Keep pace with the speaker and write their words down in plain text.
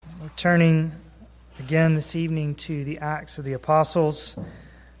We're turning again this evening to the Acts of the Apostles,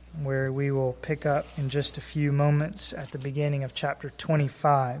 where we will pick up in just a few moments at the beginning of chapter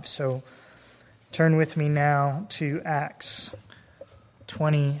 25. So turn with me now to Acts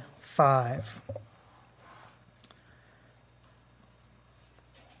 25.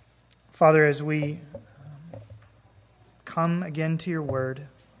 Father, as we come again to your word,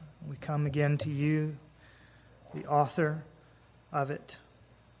 we come again to you, the author of it,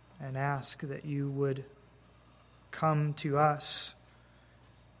 and ask that you would come to us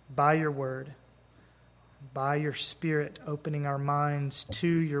by your word, by your Spirit, opening our minds to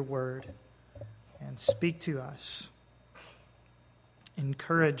your word, and speak to us.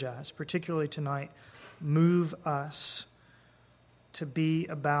 Encourage us, particularly tonight. Move us to be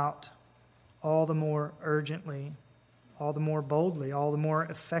about all the more urgently, all the more boldly, all the more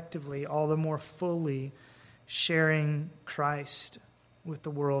effectively, all the more fully sharing Christ with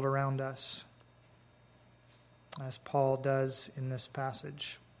the world around us, as Paul does in this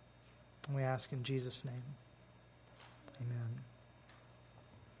passage. And we ask in Jesus' name. Amen.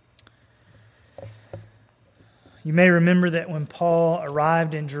 You may remember that when Paul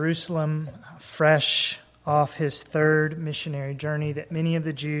arrived in Jerusalem, fresh off his third missionary journey, that many of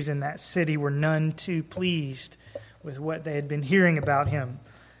the Jews in that city were none too pleased with what they had been hearing about him.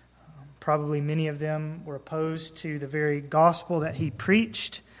 Probably many of them were opposed to the very gospel that he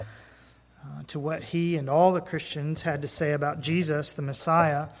preached, to what he and all the Christians had to say about Jesus, the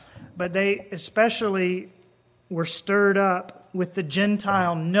Messiah. But they especially were stirred up with the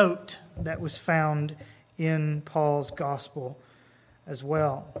Gentile note that was found in Paul's gospel as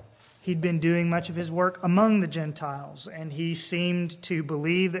well. He'd been doing much of his work among the Gentiles, and he seemed to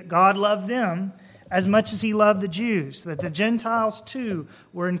believe that God loved them as much as he loved the Jews, that the Gentiles too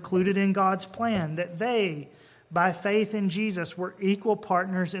were included in God's plan, that they, by faith in Jesus, were equal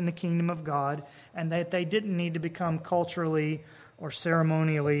partners in the kingdom of God, and that they didn't need to become culturally or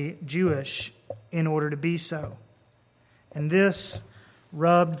ceremonially Jewish in order to be so. And this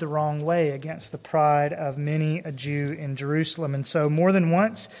rubbed the wrong way against the pride of many a Jew in Jerusalem. And so more than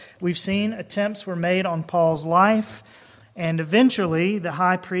once, we've seen attempts were made on Paul's life. And eventually, the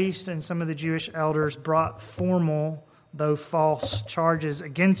high priest and some of the Jewish elders brought formal, though false, charges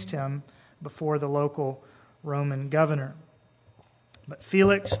against him before the local Roman governor. But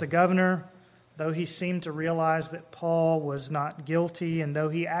Felix, the governor, though he seemed to realize that Paul was not guilty, and though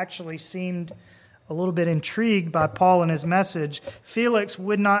he actually seemed a little bit intrigued by Paul and his message, Felix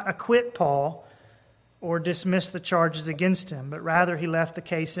would not acquit Paul or dismiss the charges against him, but rather he left the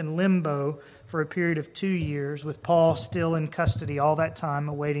case in limbo for a period of 2 years, with Paul still in custody all that time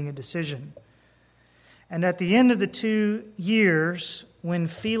awaiting a decision. And at the end of the 2 years, when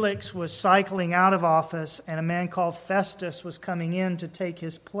Felix was cycling out of office and a man called Festus was coming in to take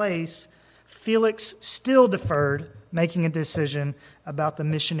his place, Felix still deferred making a decision about the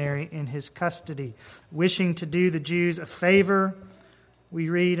missionary in his custody. Wishing to do the Jews a favor, we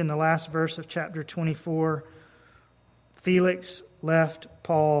read in the last verse of chapter 24, Felix left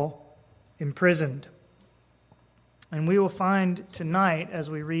Paul imprisoned. And we will find tonight, as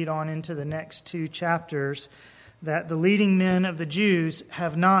we read on into the next 2 chapters, that the leading men of the Jews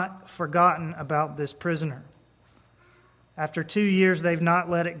have not forgotten about this prisoner. After 2 years, they've not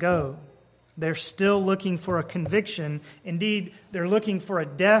let it go. They're still looking for a conviction. Indeed, they're looking for a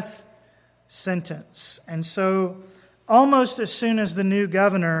death sentence. And so, almost as soon as the new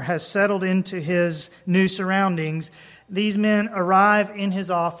governor has settled into his new surroundings, these men arrive in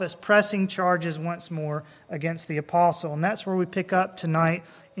his office, pressing charges once more against the apostle. And that's where we pick up tonight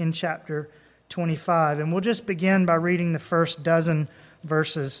in chapter 25. And we'll just begin by reading the first dozen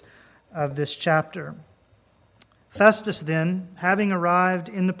verses of this chapter. Festus then, having arrived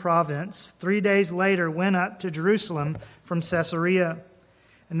in the province, 3 days later went up to Jerusalem from Caesarea.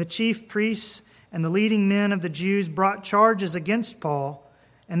 And the chief priests and the leading men of the Jews brought charges against Paul,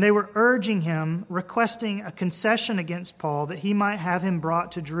 and they were urging him, requesting a concession against Paul that he might have him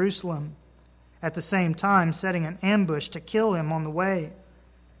brought to Jerusalem, at the same time setting an ambush to kill him on the way.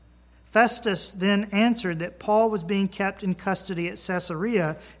 Festus then answered that Paul was being kept in custody at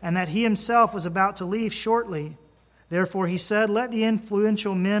Caesarea, and that he himself was about to leave shortly. Therefore he said, "Let the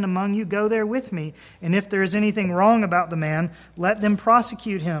influential men among you go there with me, and if there is anything wrong about the man, let them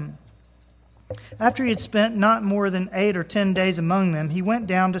prosecute him." After he had spent not more than 8 or 10 days among them, he went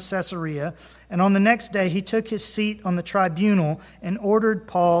down to Caesarea, and on the next day he took his seat on the tribunal and ordered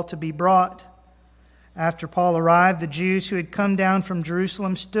Paul to be brought. After Paul arrived, the Jews who had come down from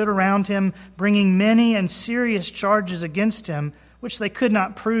Jerusalem stood around him, bringing many and serious charges against him, which they could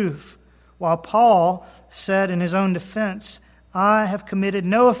not prove, while Paul said in his own defense, I have committed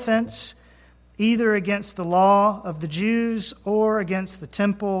no offense either against the law of the Jews or against the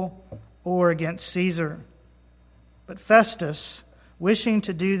temple or against Caesar." But Festus, wishing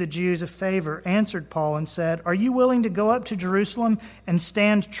to do the Jews a favor, answered Paul and said, "Are you willing to go up to Jerusalem and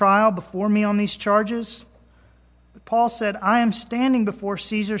stand trial before me on these charges?" But Paul said, "I am standing before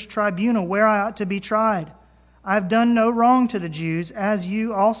Caesar's tribunal where I ought to be tried. I have done no wrong to the Jews, as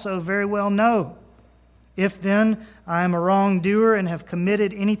you also very well know. If then I am a wrongdoer and have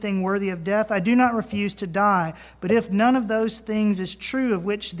committed anything worthy of death, I do not refuse to die. But if none of those things is true of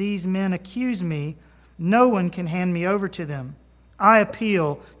which these men accuse me, no one can hand me over to them. I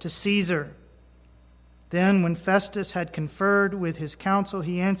appeal to Caesar." Then when Festus had conferred with his council,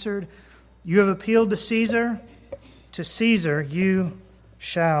 he answered, "You have appealed to Caesar. To Caesar you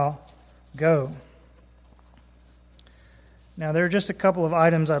shall go." Now, there are just a couple of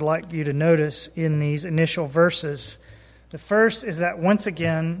items I'd like you to notice in these initial verses. The first is that, once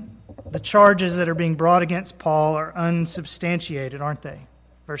again, the charges that are being brought against Paul are unsubstantiated, aren't they?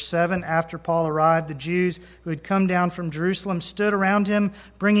 Verse 7, after Paul arrived, the Jews who had come down from Jerusalem stood around him,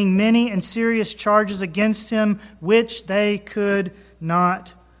 bringing many and serious charges against him, which they could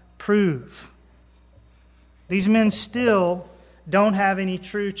not prove. These men still don't have any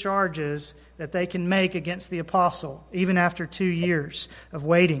true charges that they can make against the apostle, even after 2 years of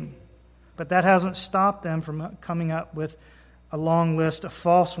waiting. But that hasn't stopped them from coming up with a long list of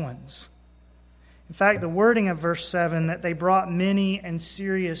false ones. In fact, the wording of verse 7, that they brought many and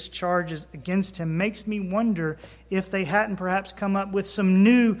serious charges against him, makes me wonder if they hadn't perhaps come up with some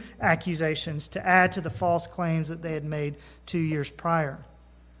new accusations to add to the false claims that they had made 2 years prior.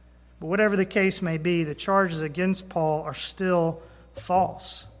 But whatever the case may be, the charges against Paul are still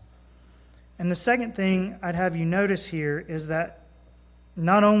false. And the second thing I'd have you notice here is that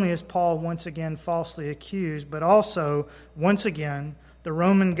not only is Paul once again falsely accused, but also, once again, the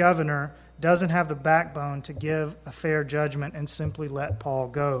Roman governor doesn't have the backbone to give a fair judgment and simply let Paul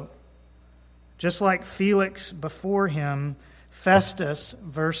go. Just like Felix before him, Festus,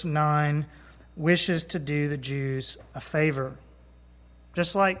 verse 9, wishes to do the Jews a favor.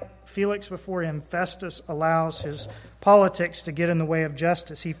 Just like Felix before him, Festus allows his politics to get in the way of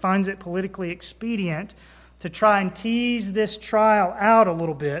justice. He finds it politically expedient to try and tease this trial out a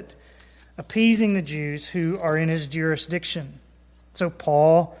little bit, appeasing the Jews who are in his jurisdiction. So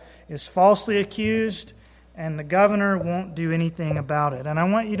Paul is falsely accused, and the governor won't do anything about it. And I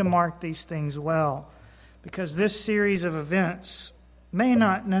want you to mark these things well, because this series of events may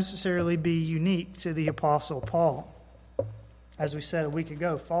not necessarily be unique to the Apostle Paul. As we said a week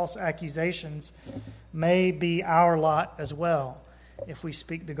ago, false accusations may be our lot as well if we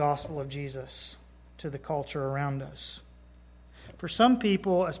speak the gospel of Jesus to the culture around us. For some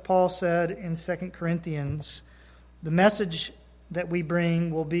people, as Paul said in 2 Corinthians, the message that we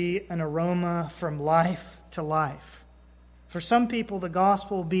bring will be an aroma from life to life. For some people, the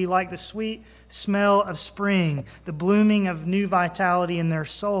gospel will be like the sweet smell of spring, the blooming of new vitality in their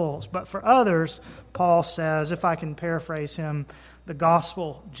souls. But for others, Paul says, if I can paraphrase him, the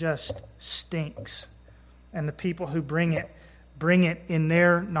gospel just stinks. And the people who bring it in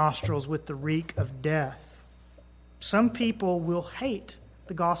their nostrils with the reek of death. Some people will hate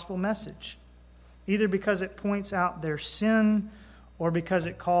the gospel message, either because it points out their sin, or because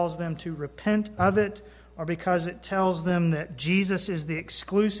it calls them to repent of it, or because it tells them that Jesus is the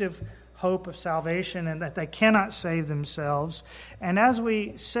exclusive hope of salvation and that they cannot save themselves. And as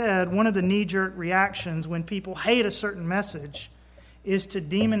we said, one of the knee-jerk reactions when people hate a certain message is to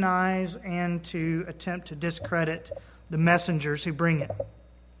demonize and to attempt to discredit the messengers who bring it.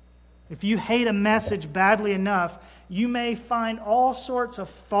 If you hate a message badly enough, you may find all sorts of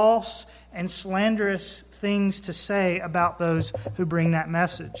false and slanderous things to say about those who bring that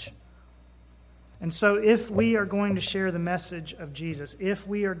message. And so if we are going to share the message of Jesus, if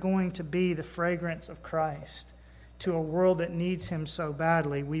we are going to be the fragrance of Christ to a world that needs him so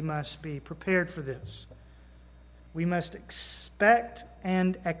badly, we must be prepared for this. We must expect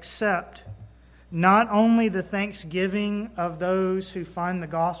and accept not only the thanksgiving of those who find the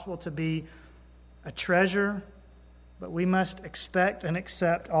gospel to be a treasure, but we must expect and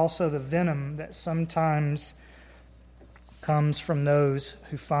accept also the venom that sometimes comes from those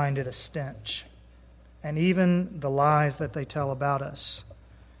who find it a stench, and even the lies that they tell about us.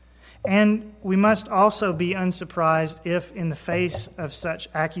 And we must also be unsurprised if, in the face of such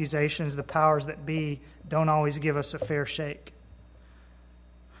accusations, the powers that be don't always give us a fair shake.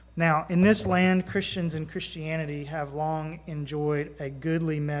 Now, in this land, Christians and Christianity have long enjoyed a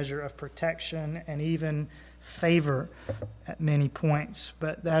goodly measure of protection and even favor at many points,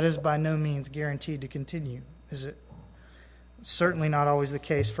 but that is by no means guaranteed to continue, is it? Certainly not always the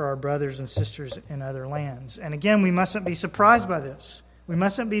case for our brothers and sisters in other lands. And again, we mustn't be surprised by this. We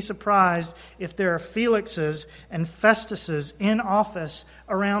mustn't be surprised if there are Felixes and Festuses in office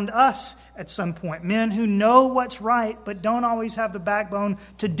around us at some point. Men who know what's right but don't always have the backbone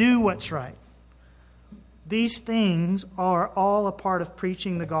to do what's right. These things are all a part of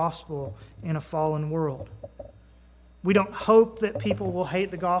preaching the gospel in a fallen world. We don't hope that people will hate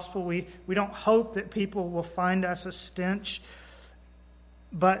the gospel. We don't hope that people will find us a stench.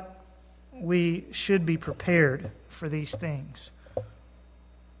 But we should be prepared for these things.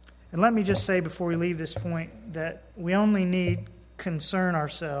 And let me just say before we leave this point that we only need concern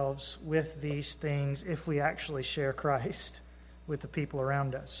ourselves with these things if we actually share Christ with the people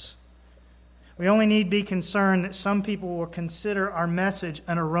around us. We only need be concerned that some people will consider our message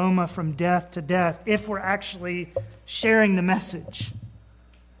an aroma from death to death if we're actually sharing the message.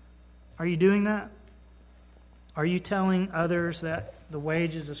 Are you doing that? Are you telling others that the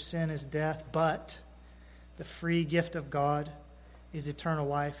wages of sin is death, but the free gift of God is eternal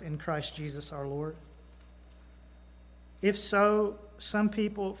life in Christ Jesus our Lord? If so, some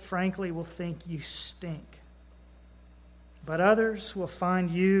people, frankly, will think you stink. But others will find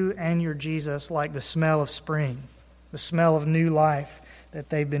you and your Jesus like the smell of spring, the smell of new life that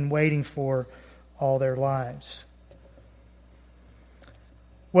they've been waiting for all their lives.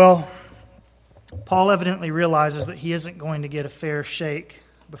 Well, Paul evidently realizes that he isn't going to get a fair shake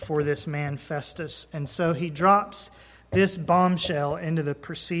before this man Festus, and so he drops this bombshell into the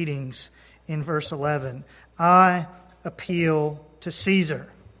proceedings in verse 11. I appeal to Caesar.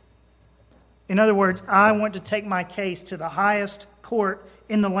 In other words, I want to take my case to the highest court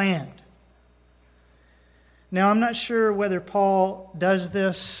in the land. Now, I'm not sure whether Paul does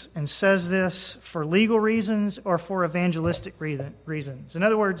this and says this for legal reasons or for evangelistic reasons. In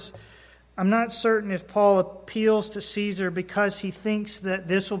other words, I'm not certain if Paul appeals to Caesar because he thinks that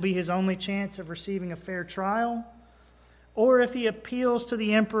this will be his only chance of receiving a fair trial, or if he appeals to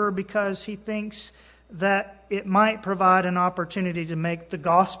the emperor because he thinks that it might provide an opportunity to make the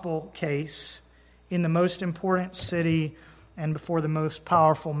gospel case in the most important city and before the most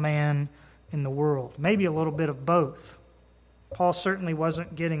powerful man in the world. Maybe a little bit of both. Paul certainly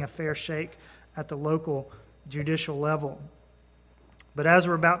wasn't getting a fair shake at the local judicial level. But as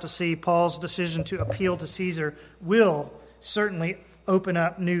we're about to see, Paul's decision to appeal to Caesar will certainly open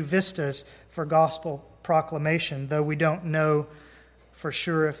up new vistas for gospel proclamation, though we don't know for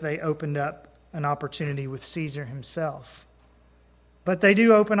sure if they opened up an opportunity with Caesar himself. But they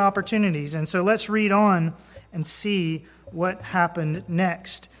do open opportunities, and so let's read on and see what happened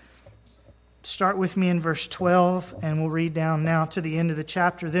next. Start with me in verse 12, and we'll read down now to the end of the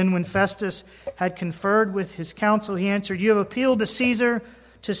chapter. Then when Festus had conferred with his council, he answered, "You have appealed to Caesar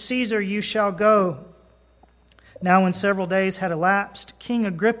you shall go." Now when several days had elapsed, King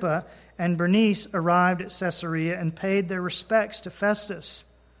Agrippa and Bernice arrived at Caesarea and paid their respects to Festus.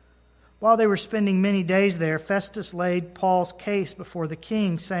 While they were spending many days there, Festus laid Paul's case before the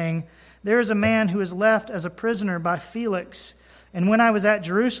king, saying, "There is a man who is left as a prisoner by Felix, and when I was at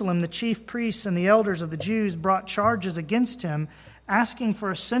Jerusalem, the chief priests and the elders of the Jews brought charges against him, asking for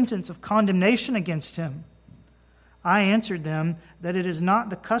a sentence of condemnation against him. I answered them that it is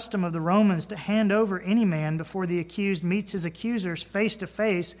not the custom of the Romans to hand over any man before the accused meets his accusers face to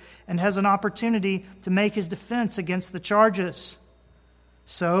face and has an opportunity to make his defense against the charges.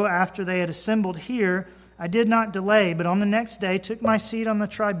 So, after they had assembled here, I did not delay, but on the next day took my seat on the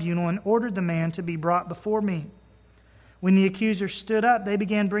tribunal and ordered the man to be brought before me. When the accusers stood up, they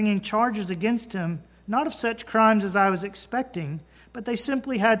began bringing charges against him, not of such crimes as I was expecting, but they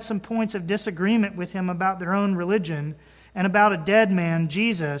simply had some points of disagreement with him about their own religion and about a dead man,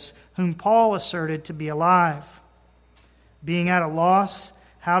 Jesus, whom Paul asserted to be alive. Being at a loss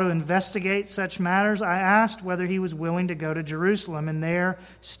how to investigate such matters, I asked whether he was willing to go to Jerusalem and there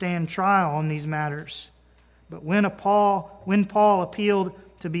stand trial on these matters. But when Paul appealed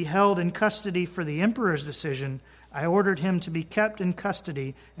to be held in custody for the emperor's decision, I ordered him to be kept in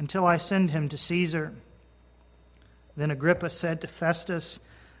custody until I send him to Caesar." Then Agrippa said to Festus,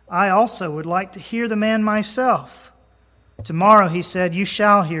 "I also would like to hear the man myself." "Tomorrow," he said, "you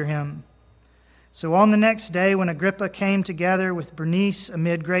shall hear him." So on the next day, when Agrippa came together with Bernice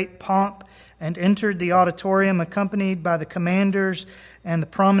amid great pomp and entered the auditorium accompanied by the commanders and the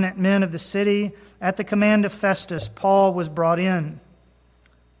prominent men of the city, at the command of Festus, Paul was brought in.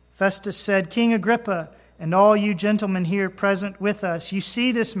 Festus said, "King Agrippa, and all you gentlemen here present with us, you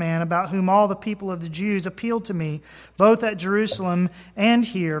see this man about whom all the people of the Jews appealed to me, both at Jerusalem and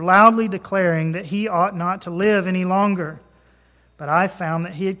here, loudly declaring that he ought not to live any longer. But I found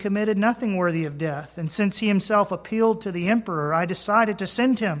that he had committed nothing worthy of death, and since he himself appealed to the emperor, I decided to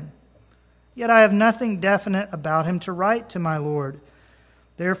send him. Yet I have nothing definite about him to write to my lord.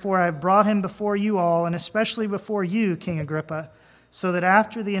 Therefore I have brought him before you all, and especially before you, King Agrippa, so that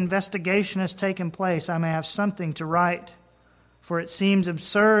after the investigation has taken place, I may have something to write. For it seems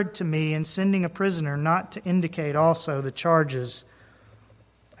absurd to me in sending a prisoner not to indicate also the charges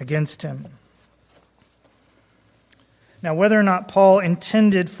against him." Now, whether or not Paul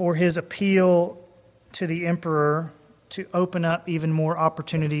intended for his appeal to the emperor to open up even more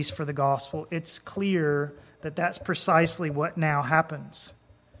opportunities for the gospel, it's clear that that's precisely what now happens.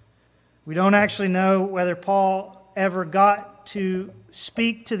 We don't actually know whether Paul ever got to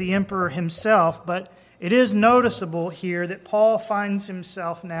speak to the emperor himself, but it is noticeable here that Paul finds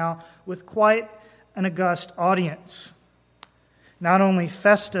himself now with quite an august audience. Not only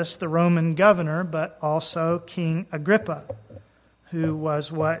Festus, the Roman governor, but also King Agrippa, who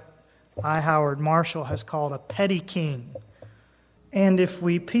was what I. Howard Marshall has called a petty king. And if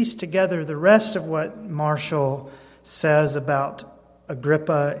we piece together the rest of what Marshall says about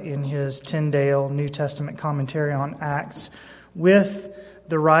Agrippa in his Tyndale New Testament commentary on Acts with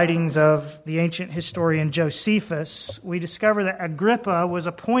the writings of the ancient historian Josephus, we discover that Agrippa was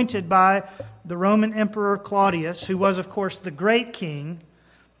appointed by the Roman Emperor Claudius, who was, of course, the great king.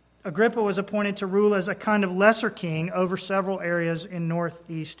 Agrippa was appointed to rule as a kind of lesser king over several areas in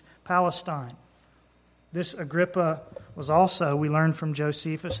northeast Palestine. This Agrippa was also, we learn from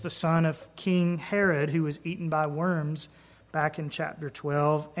Josephus, the son of King Herod, who was eaten by worms back in chapter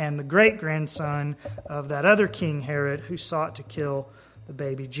 12, and the great-grandson of that other King Herod who sought to kill the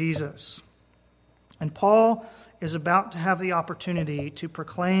baby Jesus. And Paul is about to have the opportunity to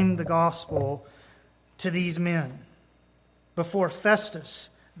proclaim the gospel to these men before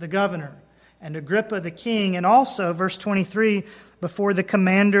Festus, the governor, and Agrippa, the king, and also, verse 23, before the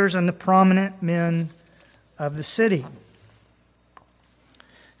commanders and the prominent men of the city.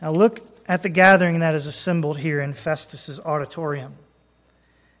 Now look at the gathering that is assembled here in Festus's auditorium.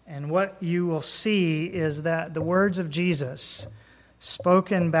 And what you will see is that the words of Jesus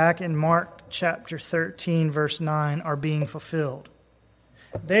spoken back in Mark chapter 13, verse 9, are being fulfilled.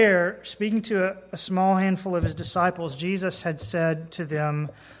 There, speaking to a small handful of his disciples, Jesus had said to them,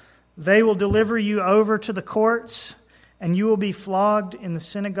 "They will deliver you over to the courts, and you will be flogged in the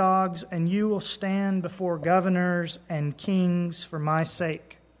synagogues, and you will stand before governors and kings for my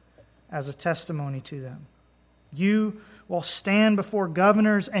sake as a testimony to them." You will stand before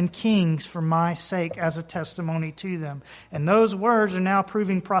governors and kings for my sake as a testimony to them. And those words are now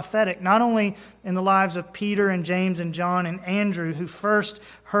proving prophetic, not only in the lives of Peter and James and John and Andrew, who first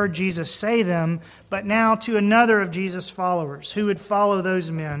heard Jesus say them, but now to another of Jesus' followers who would follow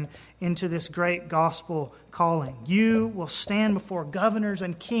those men into this great gospel calling. You will stand before governors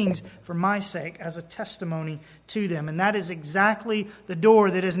and kings for my sake as a testimony to them. And that is exactly the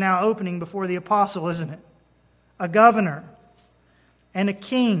door that is now opening before the apostle, isn't it? A governor and a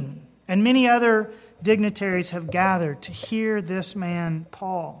king and many other dignitaries have gathered to hear this man,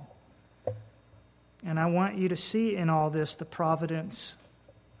 Paul. And I want you to see in all this the providence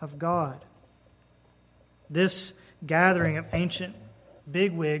of God. This gathering of ancient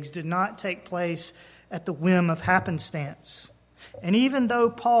bigwigs did not take place at the whim of happenstance. And even though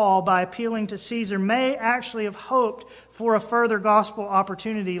Paul, by appealing to Caesar, may actually have hoped for a further gospel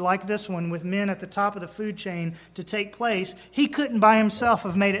opportunity like this one with men at the top of the food chain to take place, he couldn't by himself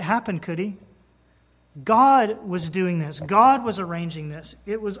have made it happen, could he? God was doing this. God was arranging this.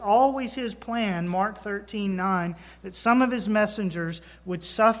 It was always his plan, Mark 13:9, that some of his messengers would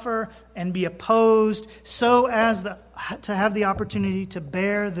suffer and be opposed so as to have the opportunity to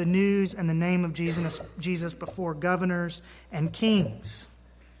bear the news and the name of Jesus before governors and kings.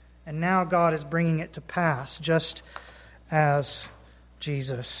 And now God is bringing it to pass, just as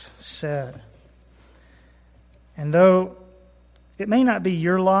Jesus said. And though it may not be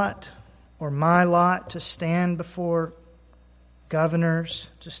your lot or my lot to stand before governors,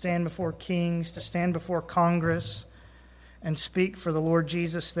 to stand before kings, to stand before Congress and speak for the Lord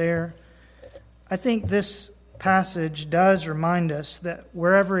Jesus there, I think this passage does remind us that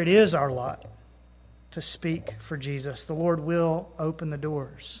wherever it is our lot to speak for Jesus, the Lord will open the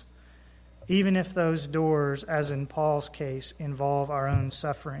doors, even if those doors, as in Paul's case, involve our own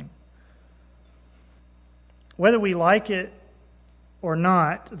suffering. Whether we like it or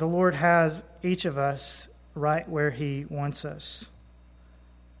not, the Lord has each of us right where He wants us.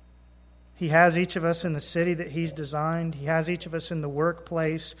 He has each of us in the city that He's designed. He has each of us in the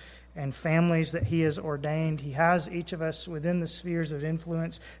workplace and families that He has ordained. He has each of us within the spheres of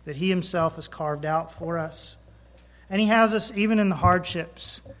influence that He Himself has carved out for us. And He has us even in the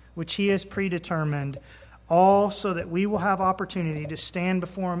hardships which He has predetermined, all so that we will have opportunity to stand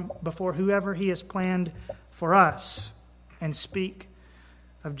before whoever He has planned for us and speak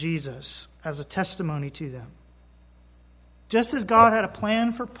of Jesus as a testimony to them. Just as God had a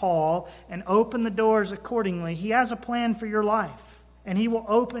plan for Paul and opened the doors accordingly, He has a plan for your life, and He will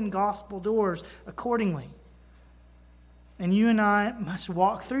open gospel doors accordingly. And you and I must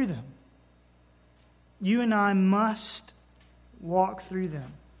walk through them. You and I must walk through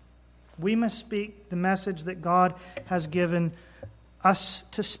them. We must speak the message that God has given us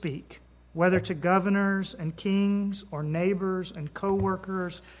to speak, whether to governors and kings or neighbors and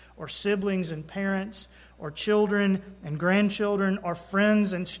co-workers or siblings and parents or children and grandchildren or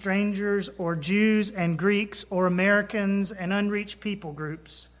friends and strangers or Jews and Greeks or Americans and unreached people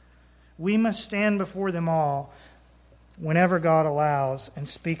groups. We must stand before them all whenever God allows and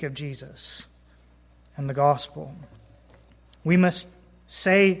speak of Jesus and the gospel. We must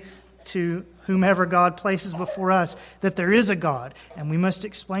say to whomever God places before us that there is a God, and we must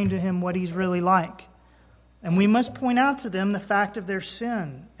explain to Him what He's really like. And we must point out to them the fact of their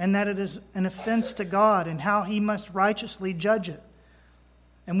sin and that it is an offense to God and how He must righteously judge it.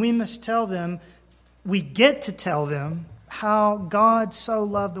 And we must tell them, we get to tell them how God so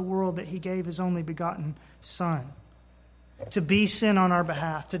loved the world that He gave His only begotten Son to be sin on our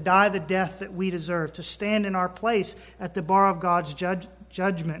behalf, to die the death that we deserve, to stand in our place at the bar of God's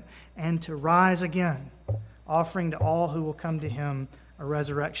judgment, and to rise again, offering to all who will come to Him a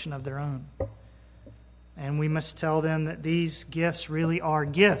resurrection of their own. And we must tell them that these gifts really are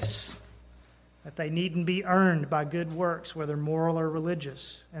gifts, that they needn't be earned by good works, whether moral or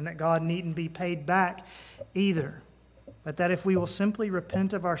religious, and that God needn't be paid back either. But that if we will simply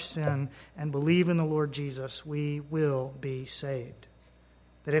repent of our sin and believe in the Lord Jesus, we will be saved.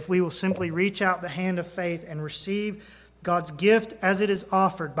 That if we will simply reach out the hand of faith and receive God's gift as it is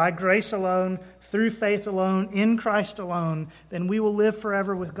offered, by grace alone, through faith alone, in Christ alone, then we will live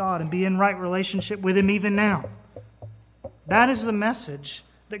forever with God and be in right relationship with Him even now. That is the message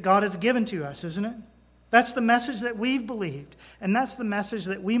that God has given to us, isn't it? That's the message that we've believed. And that's the message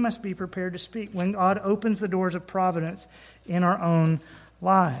that we must be prepared to speak when God opens the doors of providence in our own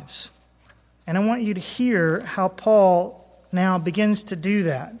lives. And I want you to hear how Paul now begins to do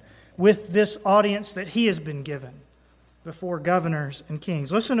that with this audience that he has been given before governors and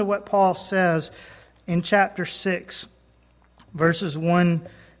kings. Listen to what Paul says in chapter 6, verses 1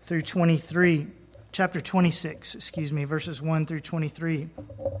 through 23. Chapter 26, verses 1 through 23.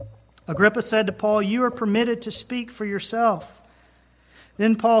 Agrippa said to Paul, "You are permitted to speak for yourself."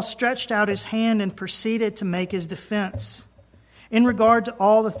 Then Paul stretched out his hand and proceeded to make his defense. "In regard to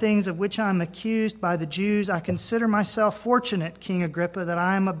all the things of which I am accused by the Jews, I consider myself fortunate, King Agrippa, that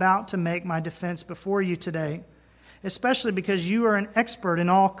I am about to make my defense before you today, especially because you are an expert in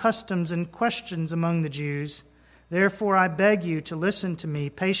all customs and questions among the Jews. Therefore I beg you to listen to me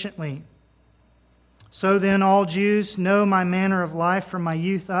patiently. So then all Jews know my manner of life from my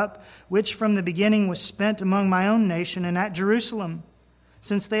youth up, which from the beginning was spent among my own nation and at Jerusalem,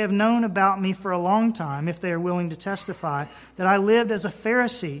 since they have known about me for a long time, if they are willing to testify, that I lived as a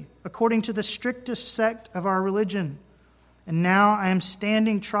Pharisee, according to the strictest sect of our religion. And now I am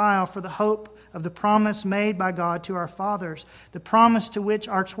standing trial for the hope of the promise made by God to our fathers, the promise to which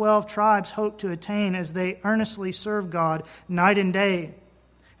our 12 tribes hope to attain as they earnestly serve God night and day.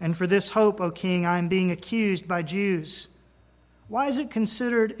 And for this hope, O King, I am being accused by Jews. Why is it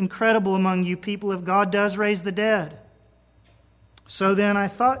considered incredible among you people if God does raise the dead? So then I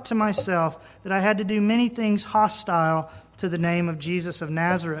thought to myself that I had to do many things hostile to the name of Jesus of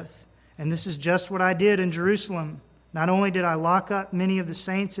Nazareth. And this is just what I did in Jerusalem. Not only did I lock up many of the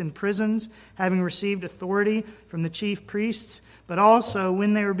saints in prisons, having received authority from the chief priests, but also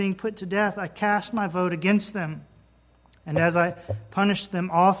when they were being put to death, I cast my vote against them. And as I punished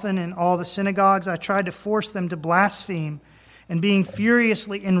them often in all the synagogues, I tried to force them to blaspheme. And being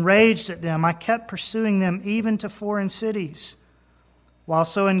furiously enraged at them, I kept pursuing them even to foreign cities. While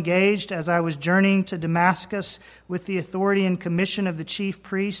so engaged as I was journeying to Damascus with the authority and commission of the chief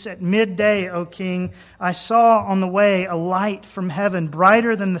priests, at midday, O King, I saw on the way a light from heaven,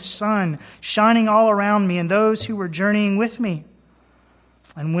 brighter than the sun, shining all around me and those who were journeying with me.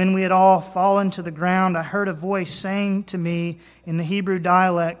 And when we had all fallen to the ground, I heard a voice saying to me in the Hebrew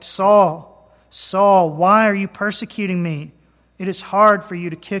dialect, "Saul, Saul, why are you persecuting me? It is hard for you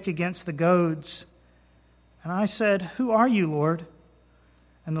to kick against the goads." And I said, "Who are you, Lord?"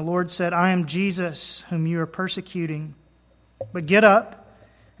 And the Lord said, "I am Jesus, whom you are persecuting. But get up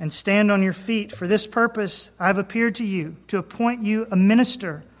and stand on your feet. For this purpose I have appeared to you, to appoint you a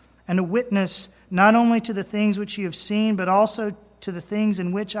minister and a witness not only to the things which you have seen, but also to the things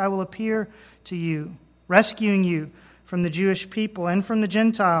in which I will appear to you, rescuing you from the Jewish people and from the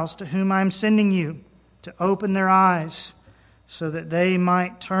Gentiles to whom I am sending you, to open their eyes so that they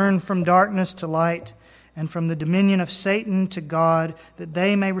might turn from darkness to light and from the dominion of Satan to God, that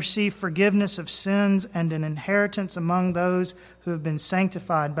they may receive forgiveness of sins and an inheritance among those who have been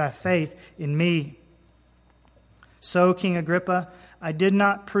sanctified by faith in me. So, King Agrippa, I did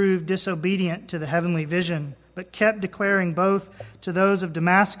not prove disobedient to the heavenly vision, but kept declaring both to those of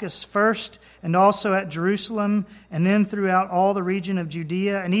Damascus first, and also at Jerusalem, and then throughout all the region of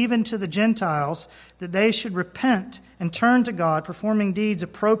Judea, and even to the Gentiles, that they should repent and turn to God, performing deeds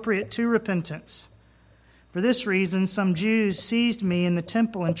appropriate to repentance. For this reason, some Jews seized me in the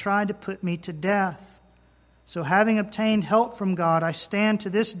temple and tried to put me to death. So having obtained help from God, I stand to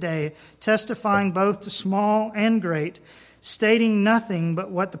this day, testifying both to small and great, stating nothing but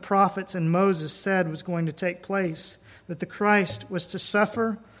what the prophets and Moses said was going to take place, that the Christ was to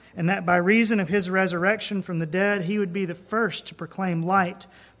suffer, and that by reason of his resurrection from the dead, he would be the first to proclaim light,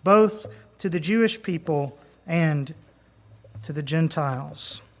 both to the Jewish people and to the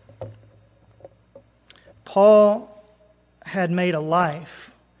Gentiles. Paul had made a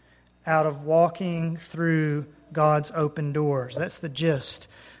life out of walking through God's open doors. That's the gist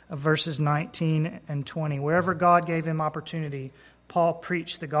of verses 19 and 20. Wherever God gave him opportunity, Paul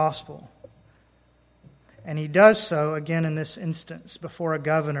preached the gospel. And he does so, again in this instance, before a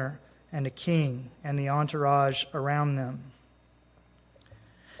governor and a king and the entourage around them.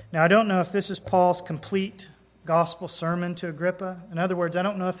 Now, I don't know if this is Paul's complete gospel sermon to Agrippa. In other words, I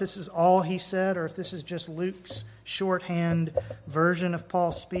don't know if this is all he said or if this is just Luke's shorthand version of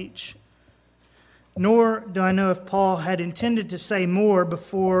Paul's speech. Nor do I know if Paul had intended to say more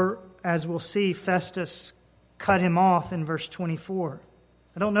before, as we'll see, Festus cut him off in verse 24.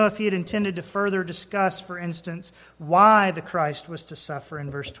 I don't know if he had intended to further discuss, for instance, why the Christ was to suffer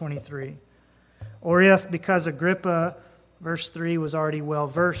in verse 23. Or if, because Agrippa, verse 3, was already well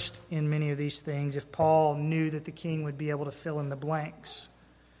versed in many of these things, if Paul knew that the king would be able to fill in the blanks.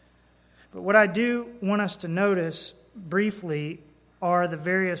 But what I do want us to notice briefly are the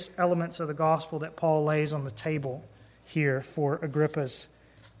various elements of the gospel that Paul lays on the table here for Agrippa's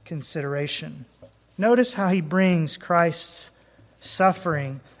consideration. Notice how he brings Christ's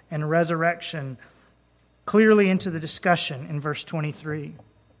suffering and resurrection clearly into the discussion in verse 23.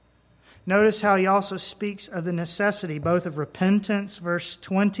 Notice how he also speaks of the necessity both of repentance, verse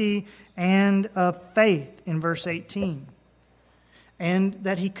 20, and of faith in verse 18. And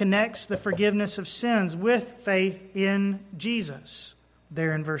that he connects the forgiveness of sins with faith in Jesus,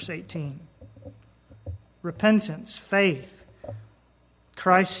 there in verse 18. Repentance, faith,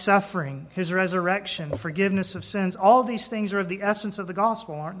 Christ's suffering, his resurrection, forgiveness of sins, all these things are of the essence of the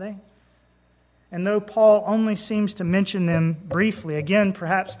gospel, aren't they? And though Paul only seems to mention them briefly, again,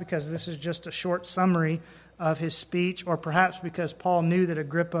 perhaps because this is just a short summary of his speech, or perhaps because Paul knew that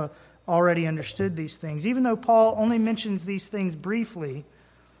Agrippa already understood these things. Even though Paul only mentions these things briefly,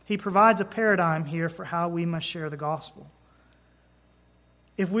 he provides a paradigm here for how we must share the gospel.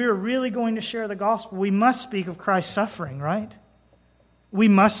 If we are really going to share the gospel, we must speak of Christ's suffering, right? We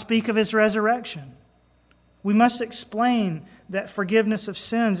must speak of his resurrection. We must explain that forgiveness of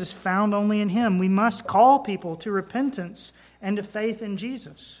sins is found only in him. We must call people to repentance and to faith in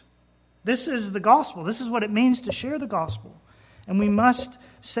Jesus. This is the gospel. This is what it means to share the gospel. And we must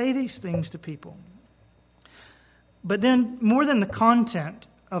say these things to people. But then, more than the content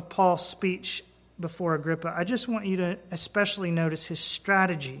of Paul's speech before Agrippa, I just want you to especially notice his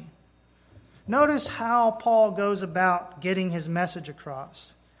strategy. Notice how Paul goes about getting his message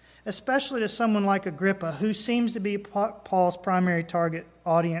across, especially to someone like Agrippa, who seems to be Paul's primary target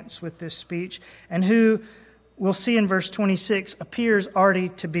audience with this speech, and who, we'll see in verse 26, appears already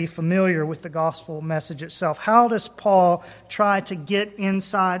to be familiar with the gospel message itself. How does Paul try to get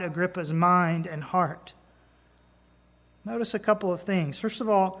inside Agrippa's mind and heart? Notice a couple of things. First of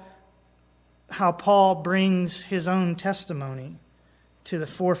all, how Paul brings his own testimony to the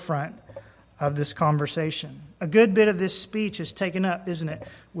forefront of this conversation. A good bit of this speech is taken up, isn't it,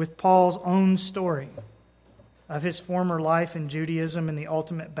 with Paul's own story of his former life in Judaism and the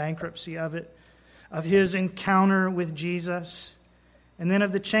ultimate bankruptcy of it, of his encounter with Jesus, and then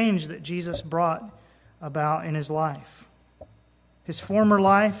of the change that Jesus brought about in his life. His former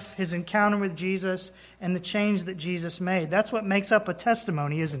life, his encounter with Jesus, and the change that Jesus made. That's what makes up a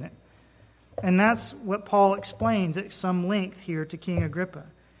testimony, isn't it? And that's what Paul explains at some length here to King Agrippa.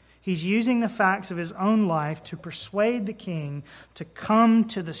 He's using the facts of his own life to persuade the king to come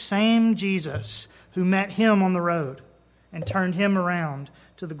to the same Jesus who met him on the road and turned him around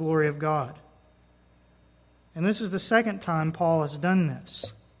to the glory of God. And this is the second time Paul has done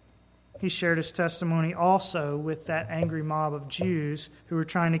this. He shared his testimony also with that angry mob of Jews who were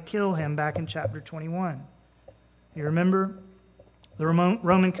trying to kill him back in chapter 21. You remember? The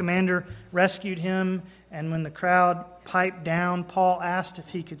Roman commander rescued him, and when the crowd piped down, Paul asked if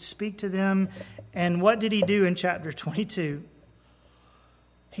he could speak to them. And what did he do in chapter 22?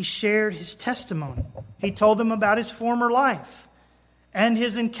 He shared his testimony. He told them about his former life and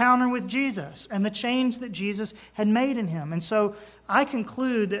his encounter with Jesus and the change that Jesus had made in him. And so I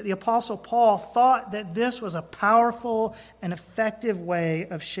conclude that the Apostle Paul thought that this was a powerful and effective way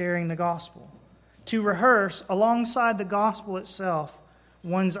of sharing the gospel, to rehearse alongside the gospel itself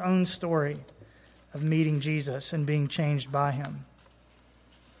one's own story of meeting Jesus and being changed by him.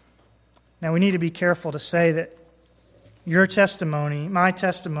 Now we need to be careful to say that your testimony, my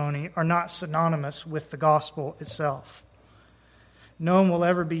testimony, are not synonymous with the gospel itself. No one will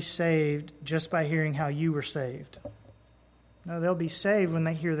ever be saved just by hearing how you were saved. No, they'll be saved when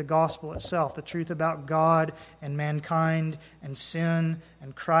they hear the gospel itself, the truth about God and mankind and sin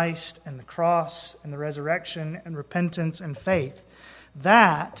and Christ and the cross and the resurrection and repentance and faith.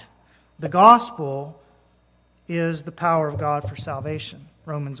 That, the gospel, is the power of God for salvation,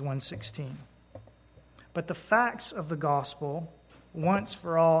 Romans 1:16. But the facts of the gospel, once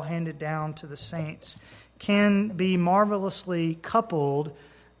for all handed down to the saints, can be marvelously coupled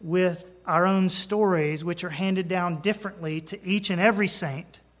with our own stories, which are handed down differently to each and every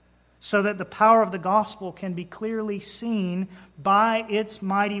saint, so that the power of the gospel can be clearly seen by its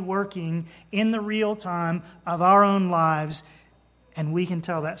mighty working in the real time of our own lives, and we can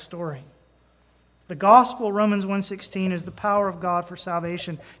tell that story. The gospel, Romans 1:16, is the power of God for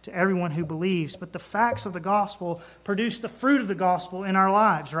salvation to everyone who believes, but the facts of the gospel produce the fruit of the gospel in our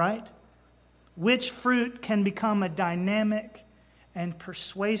lives, right? Which fruit can become a dynamic and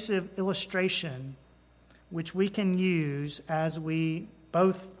persuasive illustration which we can use as we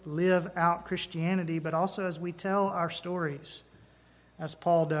both live out Christianity, but also as we tell our stories, as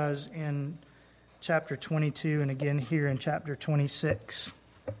Paul does in chapter 22 and again here in chapter 26.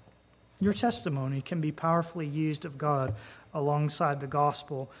 Your testimony can be powerfully used of God alongside the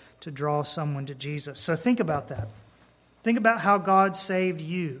gospel to draw someone to Jesus. So think about that. Think about how God saved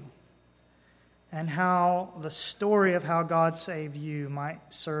you, and how the story of how God saved you might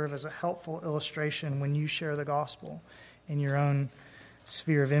serve as a helpful illustration when you share the gospel in your own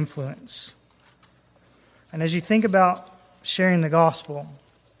sphere of influence. And as you think about sharing the gospel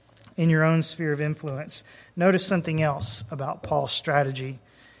in your own sphere of influence, notice something else about Paul's strategy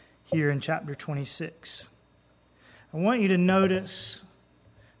here in chapter 26. I want you to notice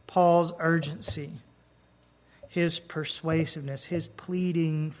Paul's urgency, his persuasiveness, his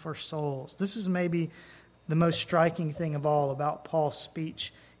pleading for souls. This is maybe the most striking thing of all about Paul's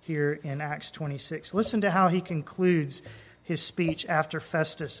speech here in Acts 26. Listen to how he concludes his speech after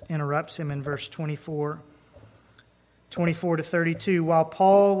Festus interrupts him in verse 24 to 32. While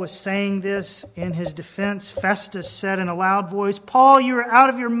Paul was saying this in his defense, Festus said in a loud voice, "Paul, you are out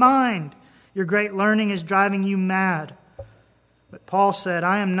of your mind. Your great learning is driving you mad." But Paul said,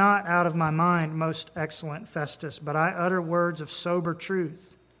 "I am not out of my mind, most excellent Festus, but I utter words of sober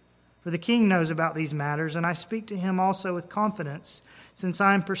truth. For the king knows about these matters, and I speak to him also with confidence, since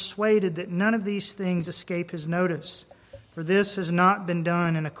I am persuaded that none of these things escape his notice. For this has not been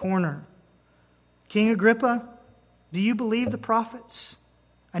done in a corner. King Agrippa, do you believe the prophets?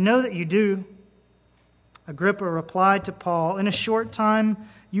 I know that you do." Agrippa replied to Paul, "In a short time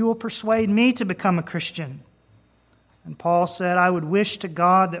you will persuade me to become a Christian." And Paul said, "I would wish to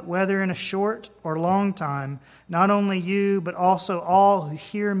God that whether in a short or long time, not only you, but also all who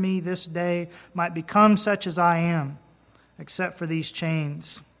hear me this day might become such as I am, except for these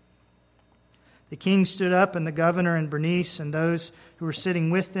chains." The king stood up, and the governor and Bernice and those who were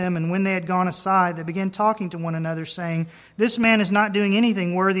sitting with them, and when they had gone aside, they began talking to one another, saying, "This man is not doing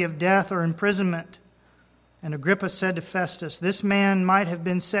anything worthy of death or imprisonment." And Agrippa said to Festus, "This man might have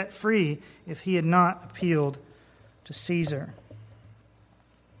been set free if he had not appealed to Caesar."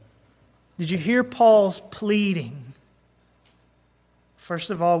 Did you hear Paul's pleading? First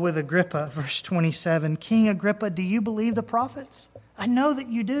of all, with Agrippa, verse 27, "King Agrippa, do you believe the prophets? I know that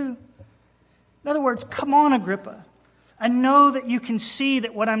you do." In other words, come on, Agrippa. I know that you can see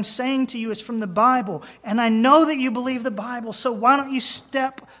that what I'm saying to you is from the Bible, and I know that you believe the Bible, so why don't you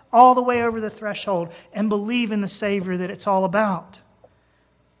step all the way over the threshold and believe in the Savior that it's all about?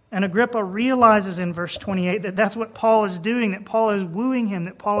 And Agrippa realizes in verse 28 that that's what Paul is doing, that Paul is wooing him,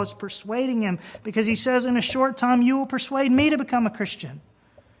 that Paul is persuading him, because he says, "In a short time you will persuade me to become a Christian."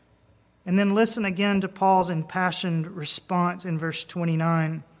 And then listen again to Paul's impassioned response in verse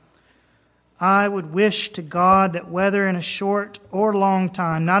 29. I would wish to God that whether in a short or long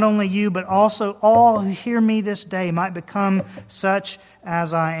time, not only you, but also all who hear me this day might become such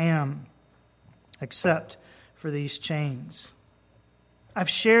as I am, except for these chains. I've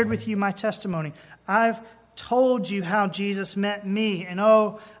shared with you my testimony. I've told you how Jesus met me. And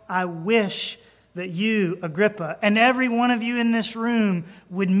oh, I wish that you, Agrippa, and every one of you in this room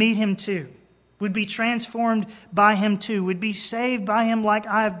would meet him too, would be transformed by him too, would be saved by him like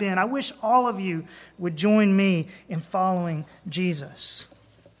I have been. I wish all of you would join me in following Jesus.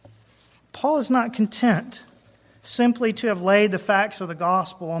 Paul is not content simply to have laid the facts of the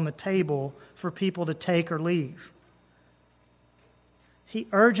gospel on the table for people to take or leave. He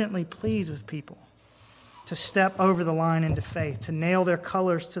urgently pleads with people to step over the line into faith, to nail their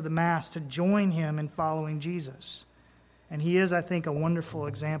colors to the mast, to join him in following Jesus. And he is, I think, a wonderful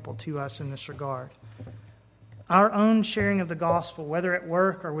example to us in this regard. Our own sharing of the gospel, whether at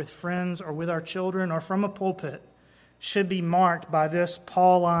work or with friends or with our children or from a pulpit, should be marked by this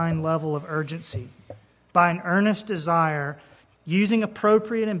Pauline level of urgency, by an earnest desire, using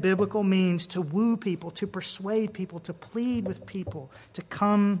appropriate and biblical means to woo people, to persuade people, to plead with people to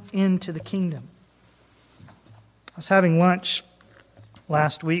come into the kingdom. I was having lunch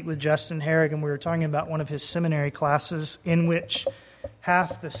last week with Justin Harrigan. We were talking about one of his seminary classes in which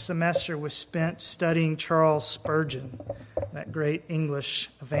half the semester was spent studying Charles Spurgeon, that great English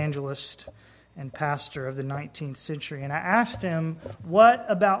evangelist and pastor of the 19th century. And I asked him what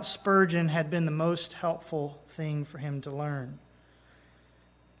about Spurgeon had been the most helpful thing for him to learn.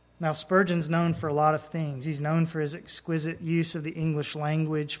 Now, Spurgeon's known for a lot of things. He's known for his exquisite use of the English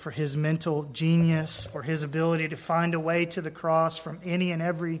language, for his mental genius, for his ability to find a way to the cross from any and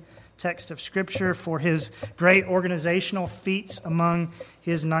every text of Scripture, for his great organizational feats among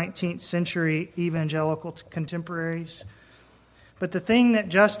his 19th century evangelical contemporaries. But the thing that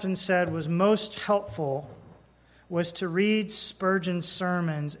Justin said was most helpful was to read Spurgeon's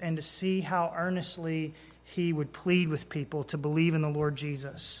sermons and to see how earnestly he would plead with people to believe in the Lord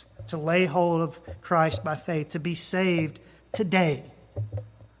Jesus, to lay hold of Christ by faith, to be saved today.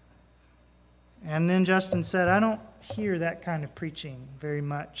 And then Justin said, I don't hear that kind of preaching very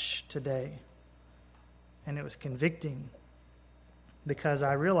much today. And it was convicting because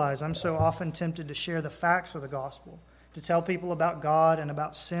I realize I'm so often tempted to share the facts of the gospel, to tell people about God and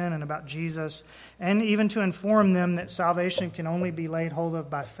about sin and about Jesus, and even to inform them that salvation can only be laid hold of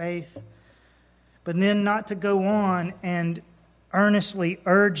by faith, but then not to go on and earnestly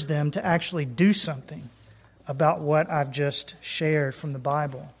urge them to actually do something about what I've just shared from the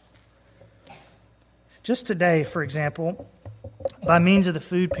Bible. Just today, for example, by means of the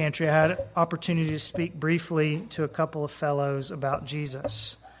food pantry, I had an opportunity to speak briefly to a couple of fellows about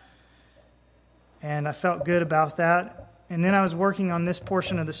Jesus. And I felt good about that. And then I was working on this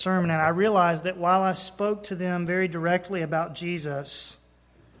portion of the sermon, and I realized that while I spoke to them very directly about Jesus,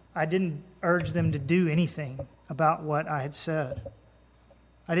 I didn't urge them to do anything about what I had said.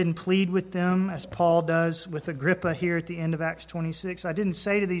 I didn't plead with them as Paul does with Agrippa here at the end of Acts 26. I didn't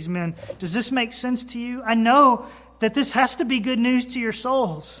say to these men, does this make sense to you? I know that this has to be good news to your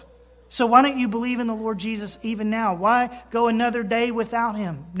souls. So why don't you believe in the Lord Jesus even now? Why go another day without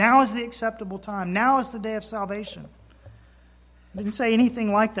him? Now is the acceptable time. Now is the day of salvation. I didn't say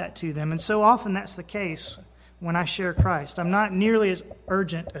anything like that to them. And so often that's the case when I share Christ. I'm not nearly as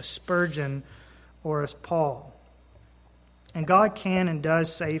urgent as Spurgeon or as Paul. And God can and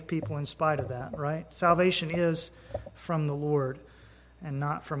does save people in spite of that, right? Salvation is from the Lord and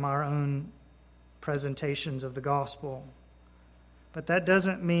not from our own presentations of the gospel. But that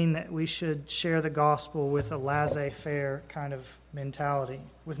doesn't mean that we should share the gospel with a laissez-faire kind of mentality,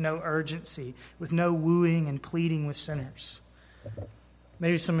 with no urgency, with no wooing and pleading with sinners.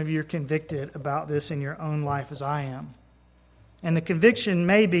 Maybe some of you are convicted about this in your own life as I am. And the conviction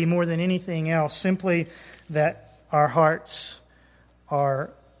may be, more than anything else, simply that our hearts are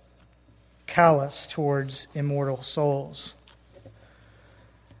callous towards immortal souls.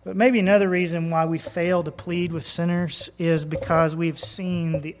 But maybe another reason why we fail to plead with sinners is because we've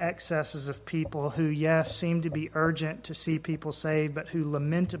seen the excesses of people who, yes, seem to be urgent to see people saved, but who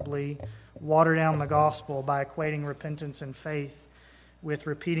lamentably water down the gospel by equating repentance and faith with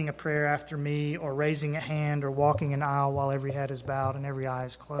repeating a prayer after me or raising a hand or walking an aisle while every head is bowed and every eye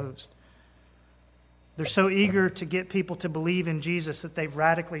is closed. They're so eager to get people to believe in Jesus that they've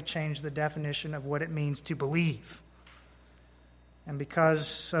radically changed the definition of what it means to believe. And because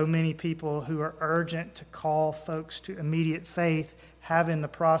so many people who are urgent to call folks to immediate faith have in the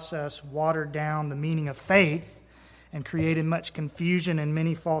process watered down the meaning of faith and created much confusion and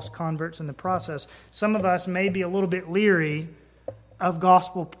many false converts in the process. Some of us may be a little bit leery of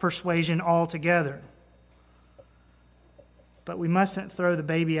gospel persuasion altogether. But we mustn't throw the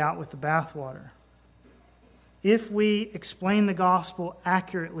baby out with the bathwater. If we explain the gospel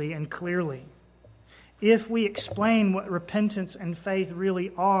accurately and clearly, if we explain what repentance and faith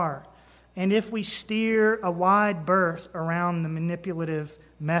really are, and if we steer a wide berth around the manipulative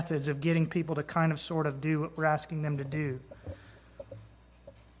methods of getting people to kind of sort of do what we're asking them to do,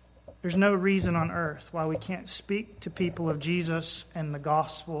 there's no reason on earth why we can't speak to people of Jesus and the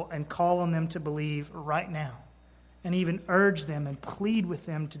gospel and call on them to believe right now, and even urge them and plead with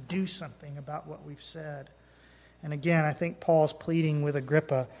them to do something about what we've said. And again, I think Paul's pleading with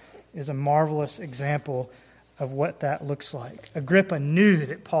Agrippa is a marvelous example of what that looks like. Agrippa knew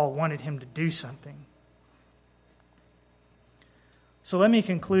that Paul wanted him to do something. So let me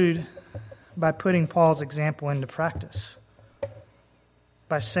conclude by putting Paul's example into practice,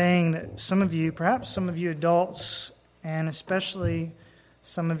 by saying that some of you, perhaps some of you adults, and especially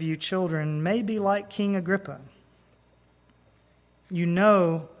some of you children, may be like King Agrippa. You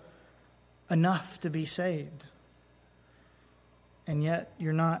know enough to be saved, and yet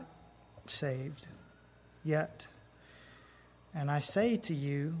you're not saved yet. And I say to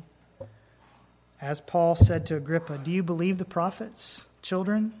you, as Paul said to Agrippa, do you believe the prophets,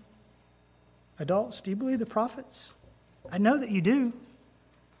 children, adults? Do you believe the prophets? I know that you do.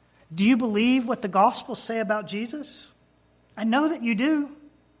 Do you believe what the Gospels say about Jesus? I know that you do.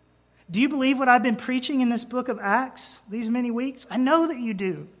 Do you believe what I've been preaching in this book of Acts these many weeks? I know that you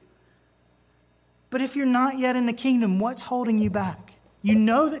do. But if you're not yet in the kingdom, what's holding you back? You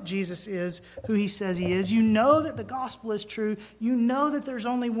know that Jesus is who he says he is. You know that the gospel is true. You know that there's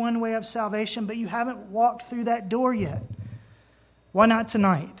only one way of salvation, but you haven't walked through that door yet. Why not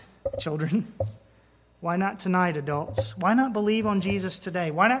tonight, children? Why not tonight, adults? Why not believe on Jesus today?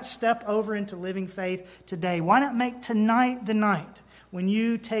 Why not step over into living faith today? Why not make tonight the night when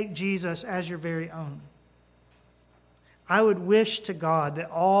you take Jesus as your very own? I would wish to God that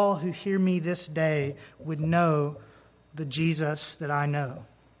all who hear me this day would know the Jesus that I know.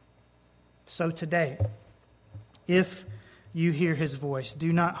 So today, if you hear his voice,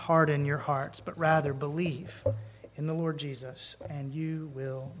 do not harden your hearts, but rather believe in the Lord Jesus, and you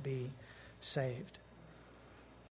will be saved.